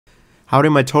Howdy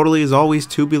my totally as always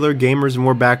tubular gamers, and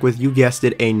we're back with, you guessed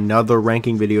it, another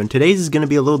ranking video, and today's is going to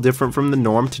be a little different from the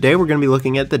norm. Today we're going to be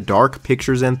looking at the Dark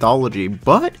Pictures Anthology,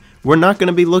 but we're not going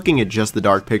to be looking at just the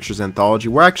Dark Pictures Anthology.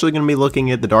 We're actually going to be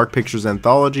looking at the Dark Pictures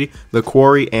Anthology, The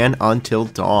Quarry, and Until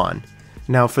Dawn.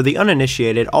 Now, for the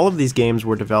uninitiated, all of these games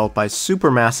were developed by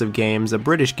Supermassive Games, a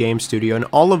British game studio, and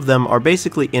all of them are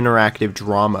basically interactive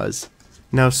dramas.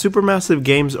 Now, Supermassive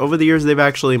Games, over the years, they've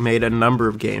actually made a number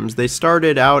of games. They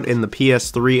started out in the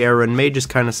PS3 era and made just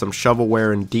kind of some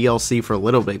shovelware and DLC for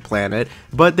Little Big Planet,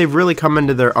 but they've really come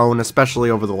into their own, especially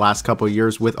over the last couple of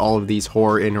years with all of these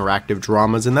horror interactive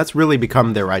dramas, and that's really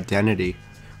become their identity.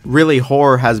 Really,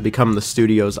 horror has become the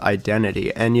studio's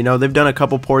identity, and you know, they've done a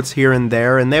couple ports here and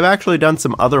there, and they've actually done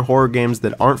some other horror games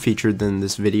that aren't featured in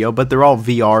this video, but they're all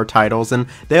VR titles, and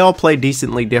they all play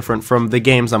decently different from the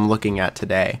games I'm looking at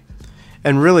today.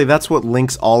 And really, that's what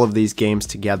links all of these games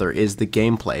together, is the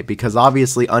gameplay, because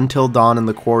obviously Until Dawn and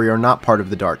The Quarry are not part of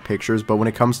the Dark Pictures, but when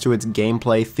it comes to its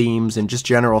gameplay, themes, and just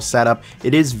general setup,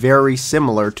 it is very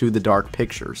similar to the Dark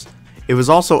Pictures. It was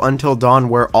also Until Dawn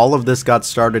where all of this got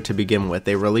started to begin with.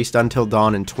 They released Until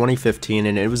Dawn in 2015,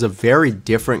 and it was a very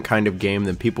different kind of game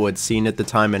than people had seen at the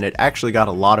time, and it actually got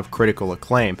a lot of critical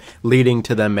acclaim, leading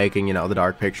to them making, you know, the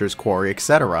Dark Pictures, Quarry,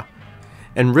 etc.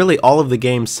 And really, all of the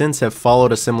games since have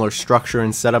followed a similar structure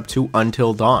and setup to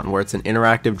Until Dawn, where it's an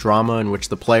interactive drama in which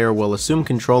the player will assume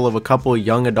control of a couple of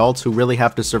young adults who really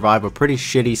have to survive a pretty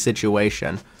shitty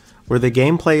situation. Where the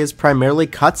gameplay is primarily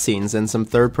cutscenes and some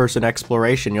third-person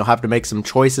exploration. You'll have to make some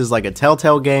choices like a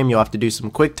Telltale game, you'll have to do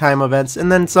some quick time events, and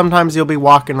then sometimes you'll be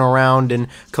walking around and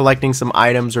collecting some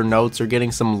items or notes or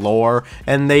getting some lore,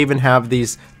 and they even have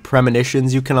these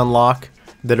premonitions you can unlock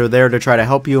that are there to try to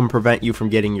help you and prevent you from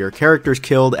getting your characters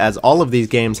killed, as all of these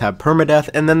games have permadeath,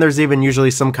 and then there's even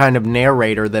usually some kind of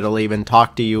narrator that'll even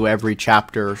talk to you every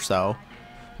chapter or so.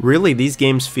 Really, these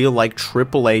games feel like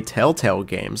AAA Telltale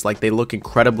games, like they look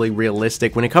incredibly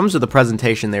realistic. When it comes to the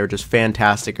presentation, they are just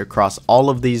fantastic across all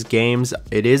of these games.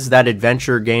 It is that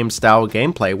adventure game style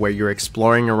gameplay where you're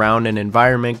exploring around an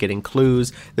environment, getting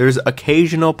clues. There's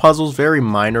occasional puzzles, very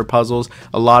minor puzzles,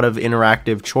 a lot of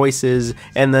interactive choices,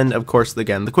 and then, of course,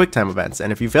 again, the quick time events.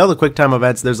 And if you fail the quick time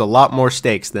events, there's a lot more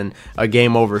stakes than a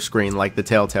game over screen like the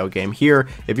Telltale game. Here,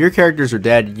 if your characters are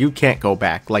dead, you can't go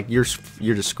back. Like, you're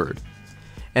just screwed.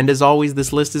 And as always,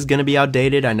 this list is going to be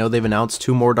outdated. I know they've announced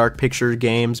 2 more Dark Pictures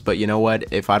games, but you know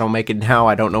what? If I don't make it now,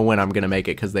 I don't know when I'm going to make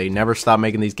it, because they never stop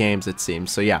making these games, it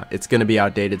seems. So yeah, it's going to be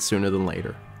outdated sooner than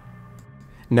later.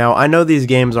 Now, I know these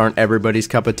games aren't everybody's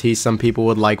cup of tea. Some people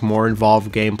would like more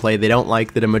involved gameplay. They don't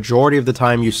like that a majority of the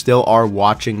time you still are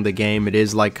watching the game. It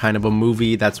is like kind of a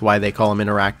movie. That's why they call them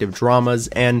interactive dramas,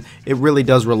 and it really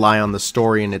does rely on the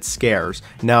story and its scares.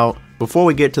 Now, before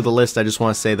we get to the list, I just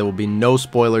want to say there will be no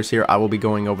spoilers here. I will be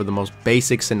going over the most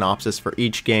basic synopsis for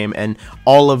each game, and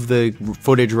all of the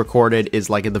footage recorded is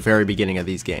like at the very beginning of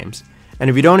these games. And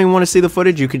if you don't even want to see the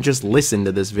footage, you can just listen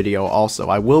to this video also.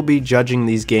 I will be judging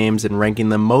these games and ranking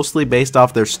them mostly based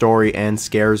off their story and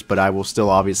scares, but I will still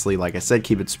obviously, like I said,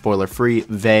 keep it spoiler free,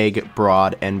 vague,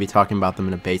 broad, and be talking about them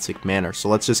in a basic manner. So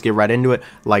let's just get right into it.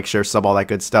 Like, share, sub, all that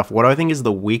good stuff. What do I think is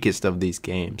the weakest of these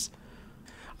games?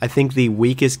 I think the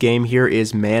weakest game here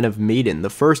is Man of Medan,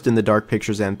 the first in the Dark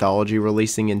Pictures Anthology,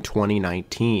 releasing in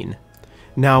 2019.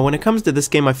 Now, when it comes to this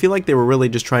game, I feel like they were really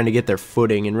just trying to get their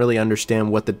footing and really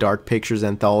understand what the Dark Pictures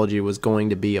Anthology was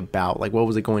going to be about. Like, what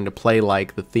was it going to play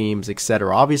like, the themes,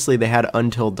 etc. Obviously, they had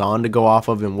Until Dawn to go off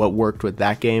of and what worked with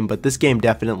that game, but this game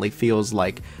definitely feels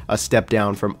like a step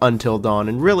down from Until Dawn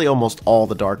and really almost all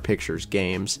the Dark Pictures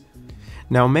games.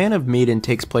 Now, Man of Medan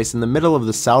takes place in the middle of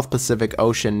the South Pacific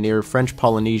Ocean near French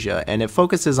Polynesia, and it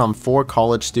focuses on 4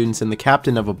 college students and the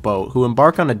captain of a boat who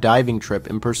embark on a diving trip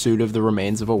in pursuit of the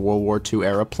remains of a World War II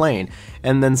era plane,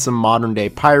 and then some modern day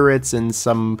pirates and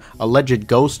some alleged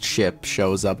ghost ship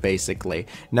shows up basically.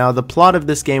 Now, the plot of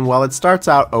this game, while it starts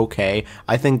out okay,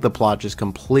 I think the plot just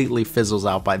completely fizzles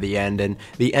out by the end, and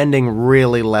the ending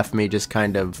really left me just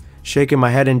kind of shaking my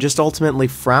head and just ultimately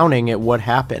frowning at what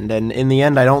happened. And in the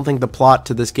end, I don't think the plot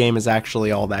to this game is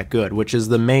actually all that good, which is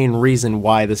the main reason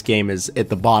why this game is at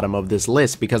the bottom of this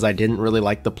list, because I didn't really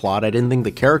like the plot, I didn't think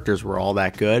the characters were all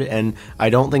that good, and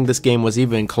I don't think this game was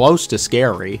even close to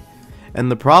scary. And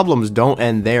the problems don't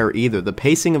end there either. The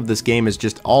pacing of this game is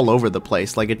just all over the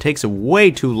place. Like, it takes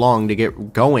way too long to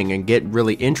get going and get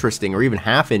really interesting or even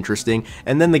half interesting,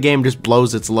 and then the game just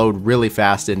blows its load really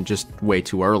fast and just way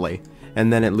too early.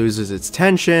 And then it loses its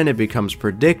tension, it becomes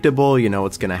predictable, you know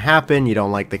what's gonna happen, you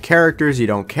don't like the characters, you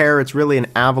don't care. It's really an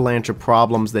avalanche of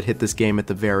problems that hit this game at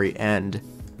the very end.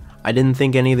 I didn't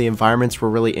think any of the environments were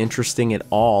really interesting at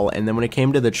all, and then when it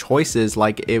came to the choices,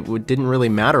 like, didn't really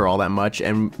matter all that much,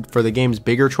 and for the game's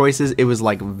bigger choices, it was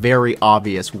like very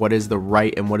obvious what is the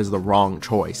right and what is the wrong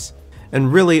choice.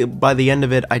 And really, by the end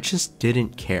of it, I just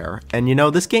didn't care. And you know,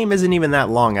 this game isn't even that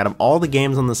long. Out of all the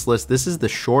games on this list, this is the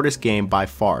shortest game by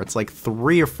far. It's like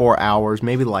 3 or 4 hours,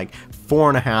 maybe like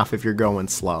 4.5 if you're going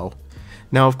slow.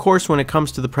 Now, of course, when it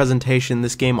comes to the presentation,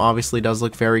 this game obviously does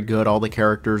look very good. All the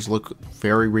characters look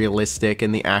very realistic,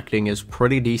 and the acting is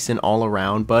pretty decent all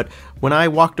around. But when I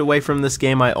walked away from this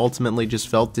game, I ultimately just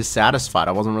felt dissatisfied.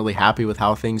 I wasn't really happy with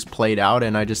how things played out,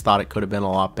 and I just thought it could have been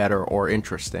a lot better or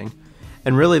interesting.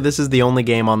 And really, this is the only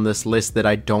game on this list that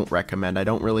I don't recommend. I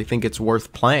don't really think it's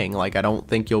worth playing. Like, I don't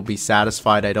think you'll be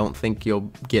satisfied. I don't think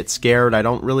you'll get scared. I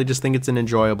don't really just think it's an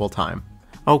enjoyable time.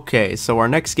 Okay, so our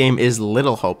next game is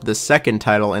Little Hope, the second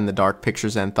title in the Dark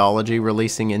Pictures Anthology,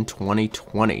 releasing in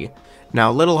 2020.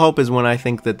 Now, Little Hope is when I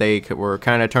think that they were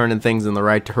kind of turning things in the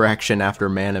right direction after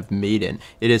Man of Medan.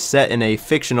 It is set in a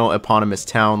fictional eponymous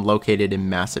town located in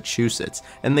Massachusetts,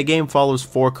 and the game follows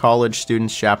 4 college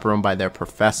students chaperoned by their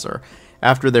professor.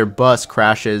 After their bus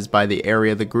crashes by the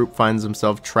area, the group finds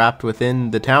themselves trapped within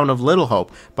the town of Little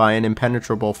Hope by an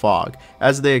impenetrable fog.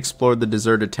 As they explore the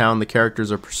deserted town, the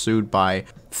characters are pursued by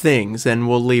things, and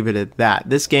we'll leave it at that.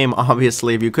 This game,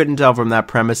 obviously, if you couldn't tell from that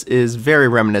premise, is very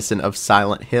reminiscent of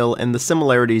Silent Hill, and the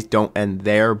similarities don't end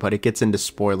there, but it gets into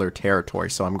spoiler territory,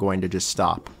 so I'm going to just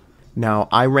stop. Now,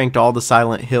 I ranked all the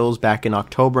Silent Hills back in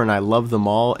October, and I love them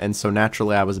all, and so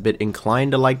naturally I was a bit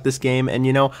inclined to like this game, and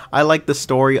you know, I like the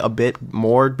story a bit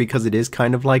more because it is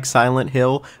kind of like Silent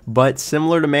Hill, but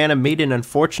similar to Man of Medan,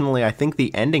 unfortunately, I think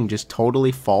the ending just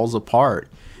totally falls apart.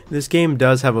 This game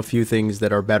does have a few things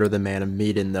that are better than Man of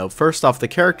Medan though. First off, the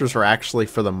characters are actually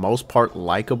for the most part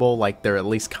likable, like they're at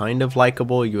least kind of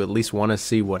likable, you at least want to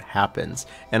see what happens.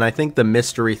 And I think the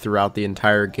mystery throughout the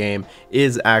entire game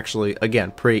is actually,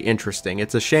 again, pretty interesting.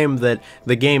 It's a shame that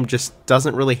the game just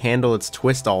doesn't really handle its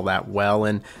twist all that well,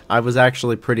 and I was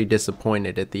actually pretty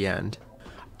disappointed at the end.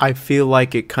 I feel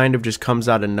like it kind of just comes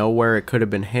out of nowhere. It could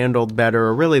have been handled better,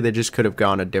 or really they just could have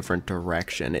gone a different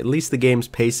direction. At least the game's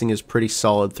pacing is pretty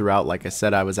solid throughout. Like I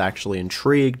said, I was actually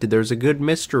intrigued. There's a good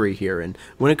mystery here, and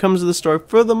when it comes to the story,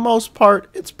 for the most part,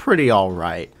 it's pretty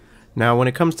alright. Now, when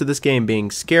it comes to this game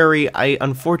being scary, I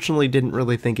unfortunately didn't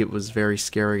really think it was very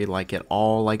scary, like, at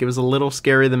all. Like, it was a little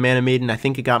scarier than Man of Medan. I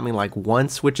think it got me, like,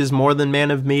 once, which is more than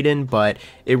Man of Medan, but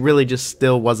it really just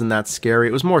still wasn't that scary.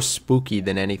 It was more spooky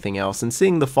than anything else, and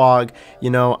seeing the fog, you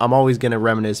know, I'm always going to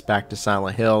reminisce back to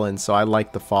Silent Hill, and so I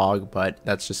like the fog, but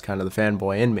that's just kind of the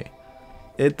fanboy in me.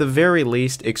 At the very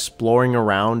least, exploring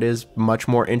around is much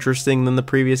more interesting than the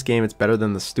previous game. It's better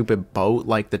than the stupid boat.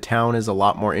 Like, the town is a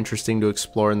lot more interesting to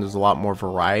explore, and there's a lot more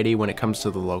variety when it comes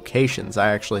to the locations.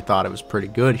 I actually thought it was pretty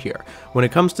good here. When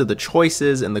it comes to the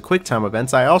choices and the QuickTime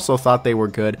events, I also thought they were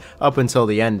good up until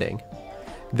the ending.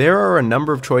 There are a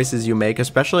number of choices you make,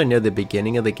 especially near the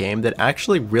beginning of the game, that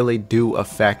actually really do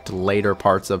affect later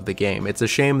parts of the game. It's a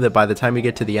shame that by the time you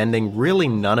get to the ending, really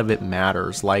none of it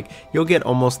matters. Like, you'll get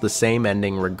almost the same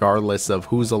ending regardless of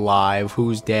who's alive,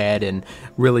 who's dead, and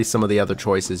really some of the other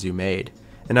choices you made.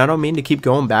 And I don't mean to keep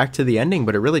going back to the ending,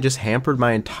 but it really just hampered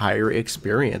my entire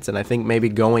experience. And I think maybe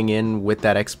going in with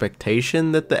that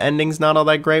expectation that the ending's not all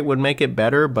that great would make it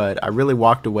better, but I really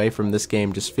walked away from this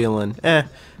game just feeling,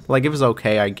 like, it was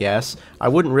okay, I guess. I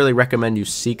wouldn't really recommend you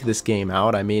seek this game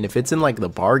out. I mean, if it's in like the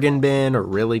bargain bin or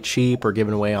really cheap or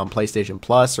given away on PlayStation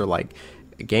Plus or like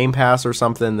Game Pass or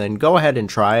something, then go ahead and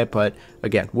try it, but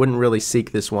again, wouldn't really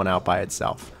seek this one out by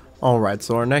itself. Alright,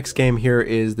 so our next game here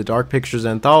is the Dark Pictures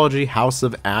Anthology, House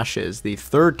of Ashes, the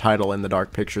third title in the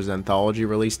Dark Pictures Anthology,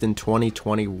 released in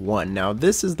 2021. Now,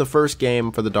 this is the first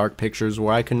game for the Dark Pictures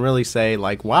where I can really say,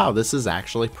 like, wow, this is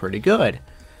actually pretty good.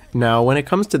 Now, when it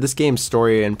comes to this game's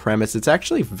story and premise, it's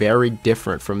actually very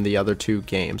different from the other two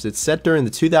games. It's set during the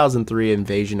 2003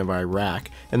 invasion of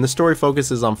Iraq, and the story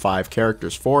focuses on 5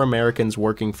 characters, 4 Americans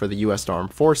working for the US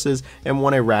Armed Forces, and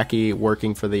 1 Iraqi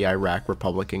working for the Iraq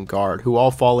Republican Guard, who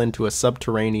all fall into a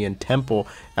subterranean temple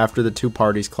after the two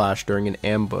parties clash during an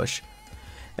ambush.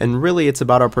 And really, it's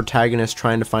about our protagonist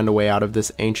trying to find a way out of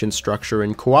this ancient structure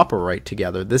and cooperate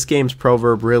together. This game's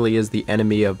proverb really is the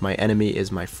enemy of my enemy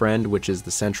is my friend, which is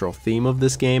the central theme of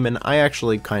this game, and I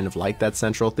actually kind of like that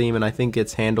central theme, and I think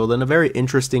it's handled in a very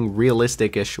interesting,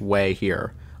 realistic-ish way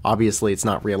here. Obviously, it's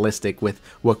not realistic with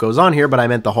what goes on here, but I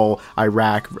meant the whole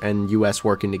Iraq and US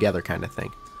working together kind of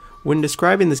thing. When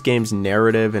describing this game's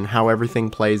narrative and how everything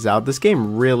plays out, this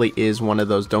game really is one of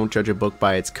those don't judge a book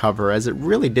by its cover, as it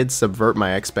really did subvert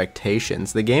my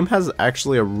expectations. The game has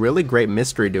actually a really great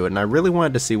mystery to it, and I really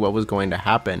wanted to see what was going to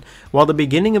happen. While the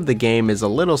beginning of the game is a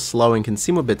little slow and can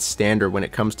seem a bit standard when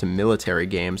it comes to military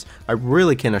games, I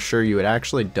really can assure you it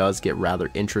actually does get rather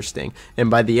interesting.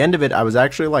 And by the end of it, I was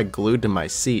actually like glued to my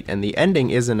seat, and the ending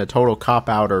isn't a total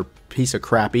cop-out or piece of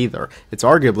crap either. It's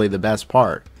arguably the best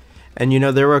part. And you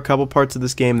know, there were a couple parts of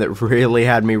this game that really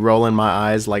had me rolling my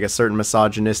eyes, like a certain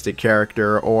misogynistic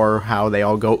character, or how they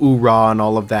all go oorah and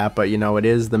all of that, but you know, it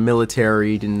is the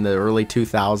military in the early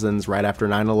 2000s, right after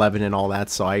 9/11 and all that,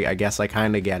 so I guess I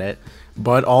kind of get it.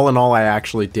 But all in all, I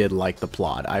actually did like the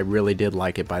plot. I really did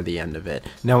like it by the end of it.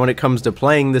 Now, when it comes to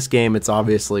playing this game, it's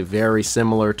obviously very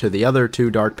similar to the other two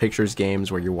Dark Pictures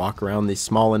games where you walk around these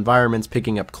small environments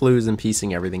picking up clues and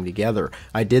piecing everything together.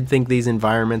 I did think these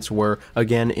environments were,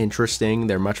 again, interesting.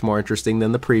 They're much more interesting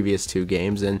than the previous two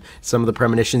games, and some of the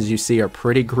premonitions you see are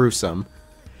pretty gruesome.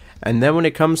 And then when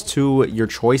it comes to your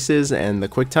choices and the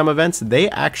QuickTime events, they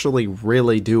actually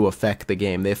really do affect the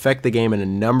game. They affect the game in a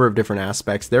number of different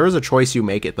aspects. There is a choice you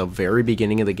make at the very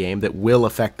beginning of the game that will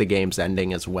affect the game's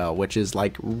ending as well, which is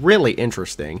like really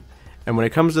interesting. And when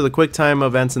it comes to the QuickTime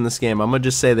events in this game, I'm going to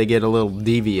just say they get a little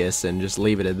devious and just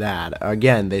leave it at that.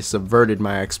 Again, they subverted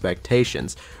my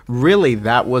expectations. Really,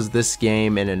 that was this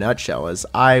game in a nutshell, as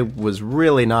I was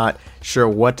really not sure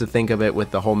what to think of it with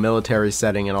the whole military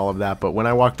setting and all of that, but when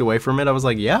I walked away from it, I was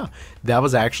like, yeah, that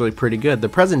was actually pretty good. The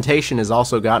presentation has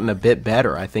also gotten a bit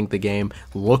better. I think the game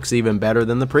looks even better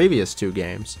than the previous two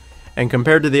games. And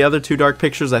compared to the other two Dark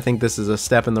Pictures, I think this is a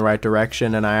step in the right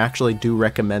direction, and I actually do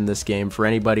recommend this game for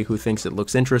anybody who thinks it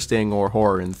looks interesting or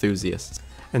horror enthusiasts.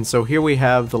 And so here we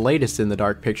have the latest in the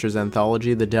Dark Pictures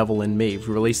anthology, The Devil in Me,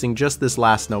 releasing just this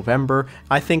last November.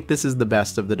 I think this is the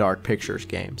best of the Dark Pictures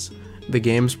games. The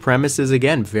game's premise is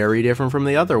again very different from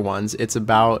the other ones. It's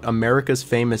about America's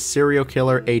famous serial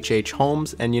killer H.H.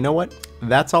 Holmes, and you know what?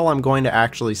 That's all I'm going to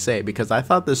actually say, because I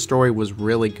thought this story was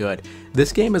really good.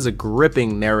 This game is a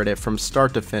gripping narrative from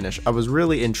start to finish. I was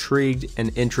really intrigued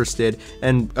and interested,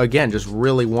 and again, just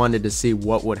really wanted to see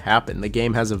what would happen. The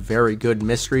game has a very good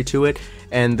mystery to it,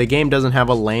 and the game doesn't have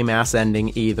a lame-ass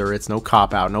ending either. It's no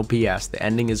cop-out, no BS. The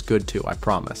ending is good too, I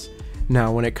promise.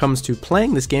 Now, when it comes to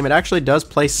playing this game, it actually does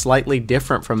play slightly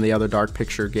different from the other Dark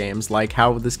Picture games, like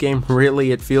how this game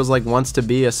really, it feels like, wants to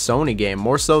be a Sony game,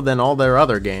 more so than all their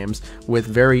other games, with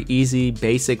very easy,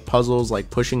 basic puzzles like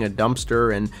pushing a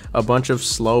dumpster and a bunch of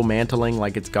slow mantling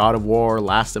like it's God of War or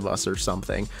Last of Us or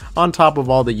something, on top of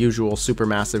all the usual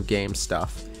Supermassive Games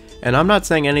stuff. And I'm not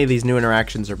saying any of these new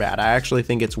interactions are bad. I actually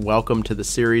think it's welcome to the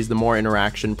series. The more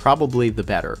interaction, probably the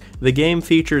better. The game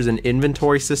features an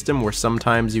inventory system where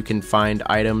sometimes you can find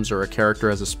items or a character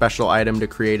as a special item to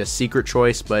create a secret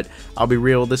choice, but I'll be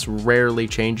real, this rarely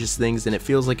changes things and it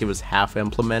feels like it was half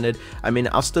implemented. I mean,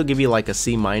 I'll still give you like a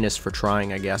C- for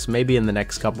trying, I guess. Maybe in the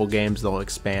next couple games they'll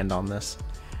expand on this.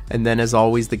 And then as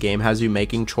always, the game has you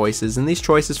making choices, and these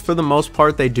choices for the most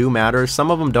part they do matter. Some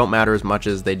of them don't matter as much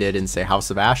as they did in, say, House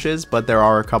of Ashes, but there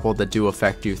are a couple that do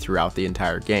affect you throughout the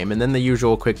entire game, and then the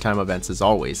usual QuickTime events as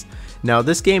always. Now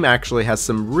this game actually has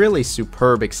some really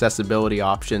superb accessibility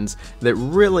options that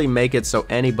really make it so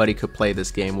anybody could play this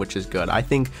game, which is good. I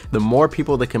think the more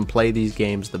people that can play these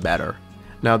games, the better.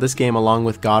 Now this game, along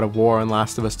with God of War and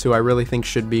Last of Us 2, I really think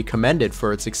should be commended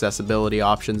for its accessibility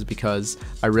options, because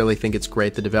I really think it's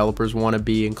great the developers want to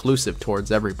be inclusive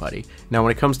towards everybody. Now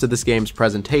when it comes to this game's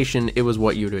presentation, it was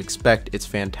what you'd expect. It's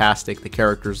fantastic, the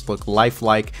characters look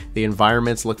lifelike, the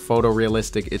environments look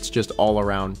photorealistic, it's just all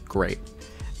around great.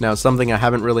 Now, something I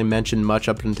haven't really mentioned much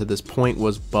up until this point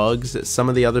was bugs. Some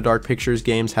of the other Dark Pictures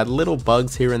games had little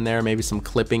bugs here and there, maybe some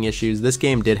clipping issues. This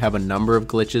game did have a number of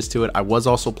glitches to it. I was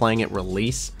also playing at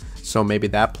release, so maybe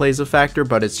that plays a factor,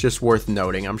 but it's just worth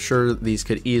noting. I'm sure these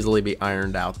could easily be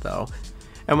ironed out though.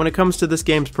 And when it comes to this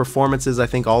game's performances, I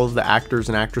think all of the actors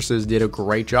and actresses did a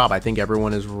great job. I think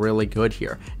everyone is really good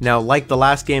here. Now, like the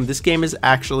last game, this game is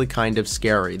actually kind of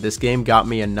scary. This game got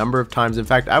me a number of times. In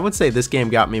fact, I would say this game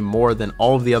got me more than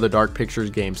all of the other Dark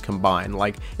Pictures games combined.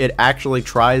 Like, it actually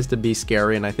tries to be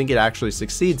scary, and I think it actually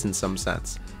succeeds in some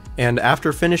sense. And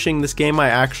after finishing this game, I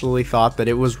actually thought that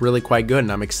it was really quite good,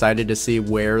 and I'm excited to see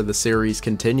where the series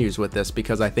continues with this,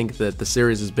 because I think that the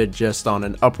series has been just on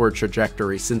an upward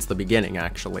trajectory since the beginning,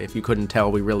 actually. If you couldn't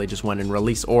tell, we really just went in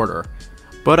release order.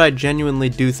 But I genuinely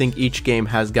do think each game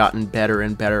has gotten better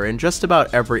and better in just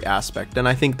about every aspect, and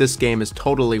I think this game is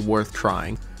totally worth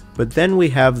trying. But then we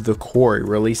have The Quarry,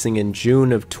 releasing in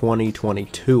June of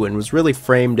 2022, and was really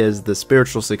framed as the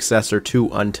spiritual successor to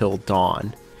Until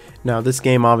Dawn. Now this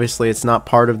game, obviously it's not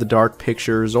part of the Dark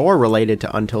Pictures or related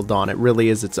to Until Dawn, it really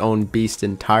is its own beast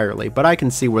entirely, but I can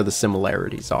see where the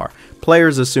similarities are.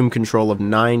 Players assume control of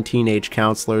 9 teenage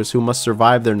counselors who must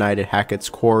survive their night at Hackett's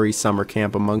Quarry summer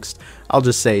camp amongst, I'll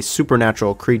just say,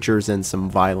 supernatural creatures and some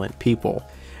violent people.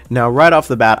 Now, right off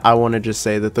the bat, I want to just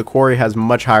say that The Quarry has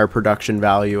much higher production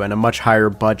value and a much higher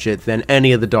budget than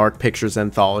any of the Dark Pictures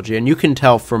Anthology, and you can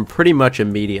tell from pretty much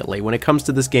immediately. When it comes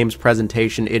to this game's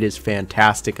presentation, it is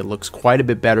fantastic. It looks quite a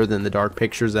bit better than the Dark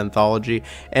Pictures Anthology,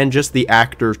 and just the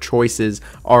actor choices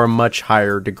are a much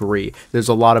higher degree. There's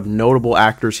a lot of notable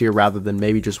actors here rather than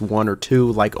maybe just one or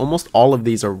two. Like, almost all of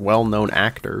these are well-known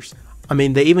actors. I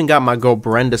mean, they even got my girl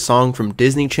Brenda Song from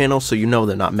Disney Channel, so you know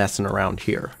they're not messing around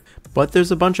here. But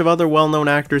there's a bunch of other well-known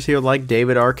actors here like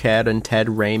David Arquette and Ted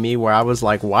Raimi, where I was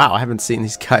like, wow, I haven't seen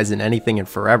these guys in anything in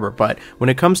forever. But when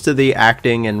it comes to the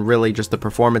acting and really just the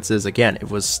performances, again, it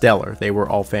was stellar. They were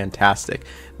all fantastic.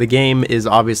 The game is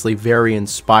obviously very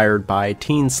inspired by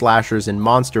teen slashers and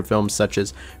monster films such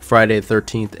as Friday the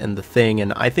 13th and The Thing,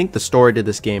 and I think the story to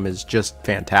this game is just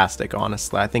fantastic,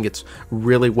 honestly. I think it's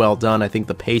really well done. I think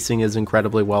the pacing is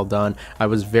incredibly well done. I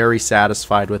was very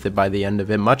satisfied with it by the end of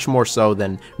it, much more so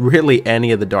than really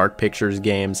any of the Dark Pictures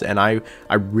games, and I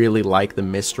really like the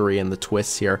mystery and the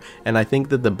twists here, and I think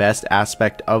that the best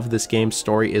aspect of this game's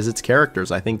story is its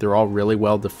characters. I think they're all really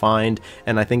well defined,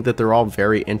 and I think that they're all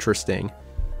very interesting.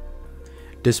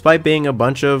 Despite being a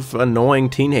bunch of annoying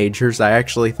teenagers, I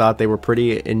actually thought they were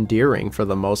pretty endearing for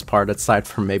the most part, aside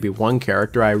from maybe one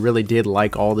character. I really did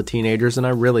like all the teenagers, and I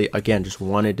really, again, just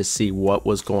wanted to see what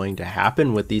was going to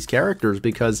happen with these characters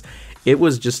because it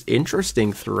was just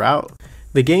interesting throughout.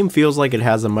 The game feels like it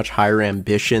has a much higher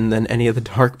ambition than any of the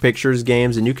Dark Pictures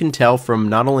games, and you can tell from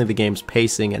not only the game's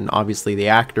pacing and obviously the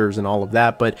actors and all of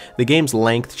that, but the game's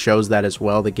length shows that as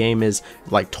well. The game is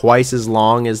like twice as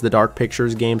long as the Dark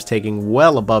Pictures games, taking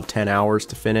well above 10 hours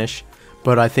to finish.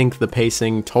 But I think the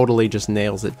pacing totally just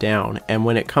nails it down, and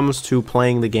when it comes to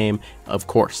playing the game, of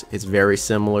course, it's very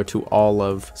similar to all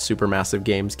of Supermassive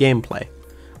Games' gameplay.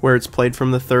 Where it's played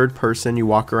from the third person, you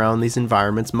walk around these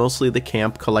environments, mostly the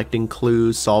camp, collecting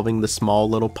clues, solving the small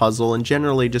little puzzle, and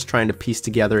generally just trying to piece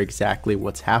together exactly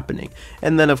what's happening.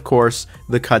 And then of course,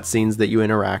 the cutscenes that you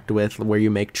interact with, where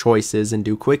you make choices and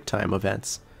do QuickTime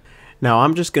events. Now,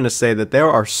 I'm just going to say that there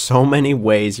are so many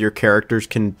ways your characters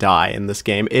can die in this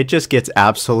game. It just gets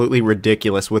absolutely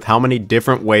ridiculous with how many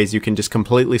different ways you can just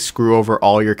completely screw over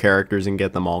all your characters and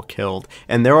get them all killed.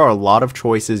 And there are a lot of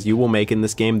choices you will make in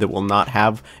this game that will not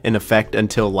have an effect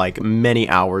until like many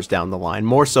hours down the line,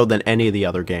 more so than any of the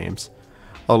other games.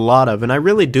 A lot of, and I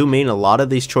really do mean a lot of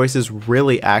these choices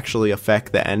really actually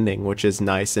affect the ending, which is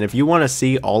nice. And if you want to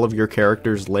see all of your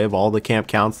characters live, all the camp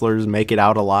counselors make it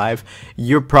out alive,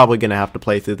 you're probably going to have to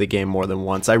play through the game more than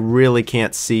once. I really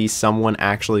can't see someone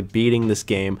actually beating this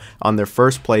game on their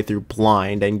first playthrough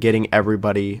blind and getting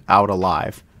everybody out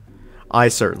alive. I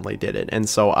certainly did it, and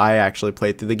so I actually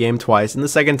played through the game twice, and the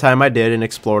second time I did and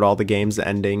explored all the game's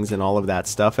endings and all of that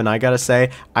stuff, and I gotta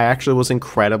say, I actually was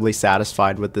incredibly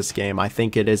satisfied with this game. I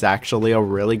think it is actually a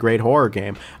really great horror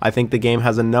game. I think the game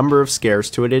has a number of scares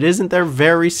to it. It isn't their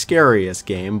very scariest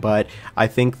game, but I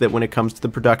think that when it comes to the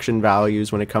production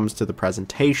values, when it comes to the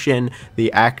presentation,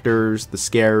 the actors, the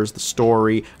scares, the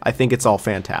story, I think it's all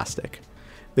fantastic.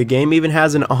 The game even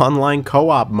has an online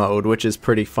co-op mode, which is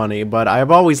pretty funny, but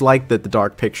I've always liked that the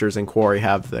Dark Pictures and Quarry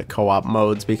have the co-op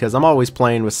modes because I'm always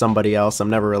playing with somebody else. I'm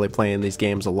never really playing these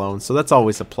games alone, so that's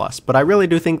always a plus. But I really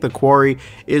do think the Quarry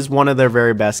is one of their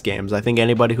very best games. I think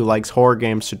anybody who likes horror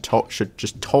games should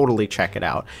just totally check it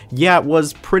out. Yeah, it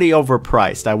was pretty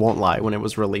overpriced, I won't lie. When it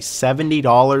was released,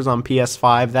 $70 on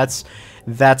PS5,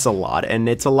 that's a lot, and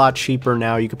it's a lot cheaper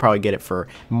now. You could probably get it for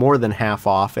more than half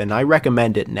off, and I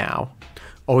recommend it now.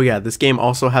 Oh yeah, this game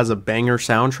also has a banger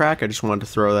soundtrack. I just wanted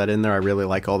to throw that in there. I really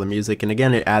like all the music, and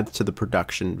again, it adds to the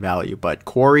production value, but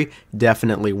Quarry,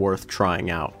 definitely worth trying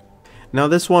out. Now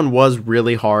this one was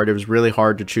really hard. It was really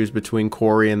hard to choose between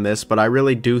Quarry and this, but I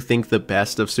really do think the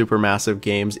best of Supermassive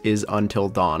Games is Until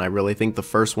Dawn. I really think the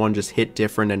first one just hit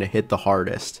different and it hit the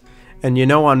hardest. And you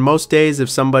know, on most days, if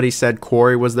somebody said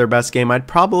Quarry was their best game, I'd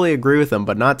probably agree with them,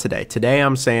 but not today. Today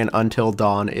I'm saying Until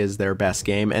Dawn is their best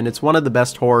game, and it's one of the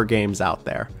best horror games out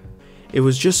there. It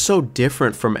was just so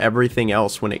different from everything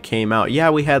else when it came out. Yeah,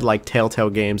 we had like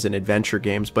Telltale games and adventure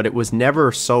games, but it was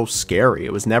never so scary.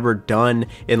 It was never done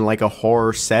in like a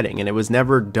horror setting, and it was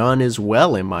never done as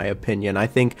well, in my opinion. I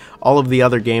think all of the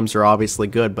other games are obviously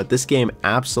good, but this game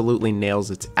absolutely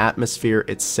nails its atmosphere,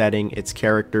 its setting, its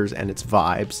characters, and its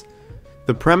vibes.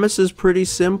 The premise is pretty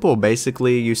simple.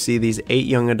 Basically, you see these 8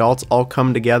 young adults all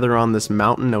come together on this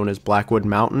mountain known as Blackwood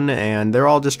Mountain, and they're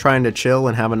all just trying to chill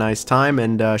and have a nice time,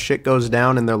 and shit goes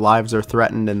down and their lives are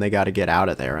threatened and they gotta get out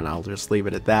of there, and I'll just leave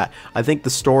it at that. I think the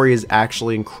story is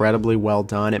actually incredibly well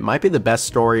done. It might be the best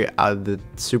story that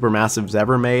Supermassive's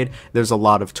ever made. There's a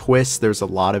lot of twists, there's a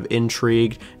lot of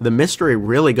intrigue. The mystery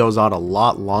really goes on a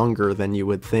lot longer than you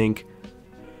would think.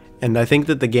 And I think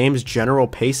that the game's general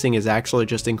pacing is actually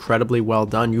just incredibly well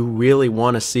done. You really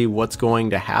want to see what's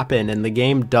going to happen, and the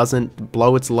game doesn't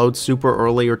blow its load super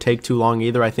early or take too long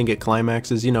either. I think it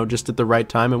climaxes, you know, just at the right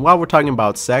time. And while we're talking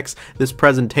about sex, this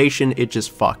presentation, it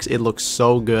just fucks. It looks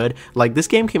so good. Like, this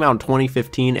game came out in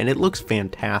 2015 and it looks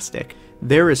fantastic.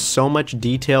 There is so much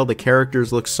detail, the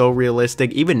characters look so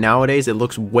realistic. Even nowadays, it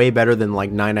looks way better than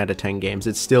like 9 out of 10 games.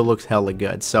 It still looks hella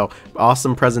good. So,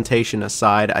 awesome presentation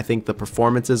aside, I think the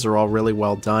performances are all really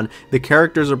well done. The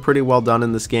characters are pretty well done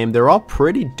in this game. They're all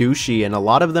pretty douchey, and a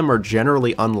lot of them are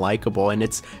generally unlikable, and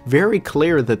it's very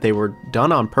clear that they were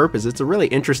done on purpose. It's a really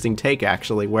interesting take,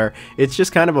 actually, where it's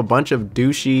just kind of a bunch of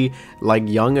douchey, like,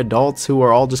 young adults who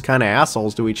are all just kind of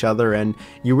assholes to each other, and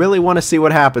you really want to see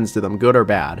what happens to them, good or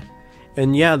bad.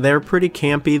 And yeah, they're pretty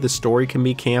campy, the story can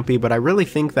be campy, but I really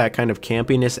think that kind of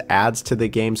campiness adds to the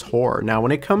game's horror. Now,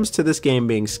 when it comes to this game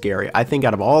being scary, I think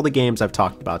out of all the games I've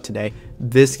talked about today,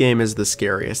 this game is the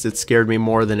scariest. It scared me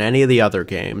more than any of the other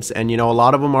games, and you know, a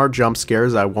lot of them are jump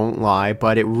scares, I won't lie,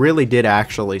 but it really did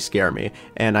actually scare me,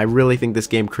 and I really think this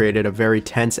game created a very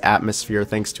tense atmosphere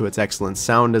thanks to its excellent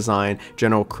sound design,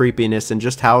 general creepiness, and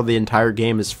just how the entire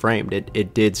game is framed.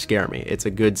 It did scare me. It's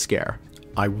a good scare.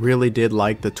 I really did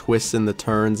like the twists and the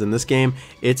turns in this game.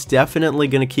 It's definitely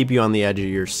going to keep you on the edge of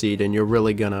your seat, and you're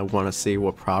really going to want to see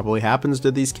what probably happens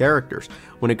to these characters.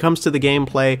 When it comes to the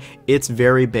gameplay, it's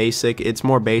very basic. It's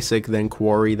more basic than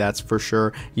Quarry, that's for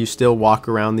sure. You still walk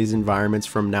around these environments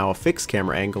from now a fixed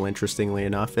camera angle, interestingly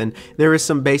enough, and there is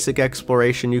some basic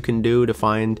exploration you can do to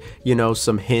find, you know,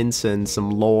 some hints and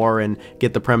some lore and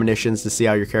get the premonitions to see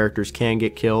how your characters can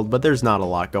get killed, but there's not a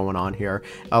lot going on here.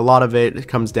 A lot of it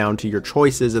comes down to your choices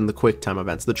and the quick time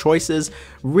events. The choices,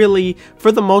 really,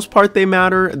 for the most part, they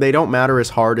matter. They don't matter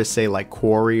as hard as, say, like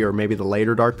Quarry or maybe the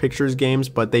later Dark Pictures games,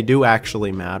 but they do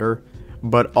actually matter.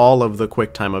 But all of the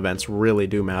quick time events really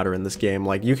do matter in this game.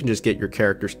 Like, you can just get your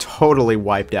characters totally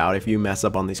wiped out if you mess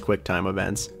up on these quick time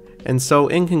events. And so,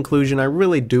 in conclusion, I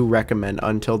really do recommend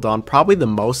Until Dawn, probably the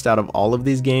most out of all of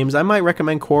these games. I might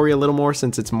recommend Quarry a little more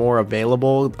since it's more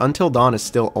available. Until Dawn is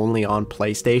still only on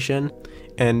PlayStation.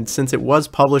 And since it was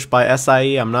published by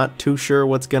SIE, I'm not too sure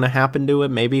what's going to happen to it.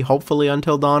 Maybe, hopefully,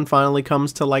 Until Dawn finally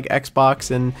comes to like Xbox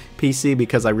and PC,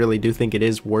 because I really do think it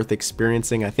is worth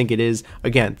experiencing. I think it is,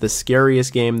 again, the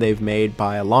scariest game they've made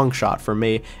by a long shot for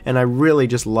me, and I really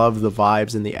just love the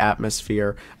vibes and the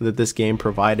atmosphere that this game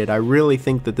provided. I really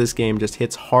think that this game just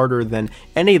hits harder than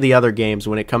any of the other games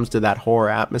when it comes to that horror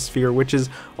atmosphere, which is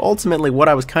ultimately what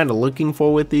I was kind of looking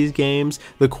for with these games.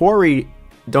 The Quarry,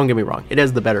 don't get me wrong, it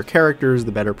has the better characters,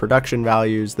 the better production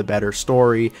values, the better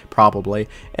story, probably,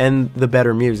 and the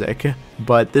better music.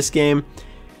 But this game,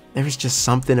 there's just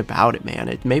something about it,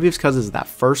 man. Maybe it's because it's that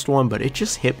first one, but it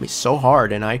just hit me so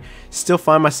hard, and I still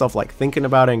find myself like thinking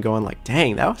about it and going like,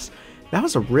 dang, that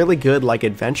was a really good like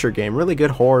adventure game, really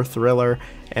good horror thriller,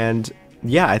 and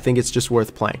yeah, I think it's just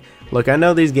worth playing. Look, I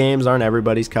know these games aren't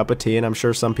everybody's cup of tea, and I'm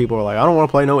sure some people are like, I don't want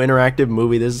to play no interactive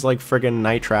movie, this is like friggin'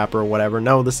 Night Trap or whatever.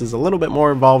 No, this is a little bit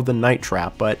more involved than Night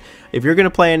Trap, but if you're going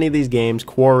to play any of these games,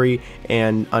 Quarry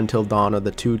and Until Dawn are the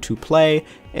two to play.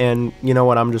 And you know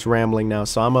what, I'm just rambling now,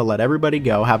 so I'm going to let everybody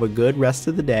go. Have a good rest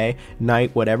of the day,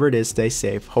 night, whatever it is, stay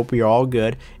safe. Hope you're all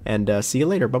good, and see you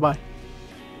later. Bye-bye.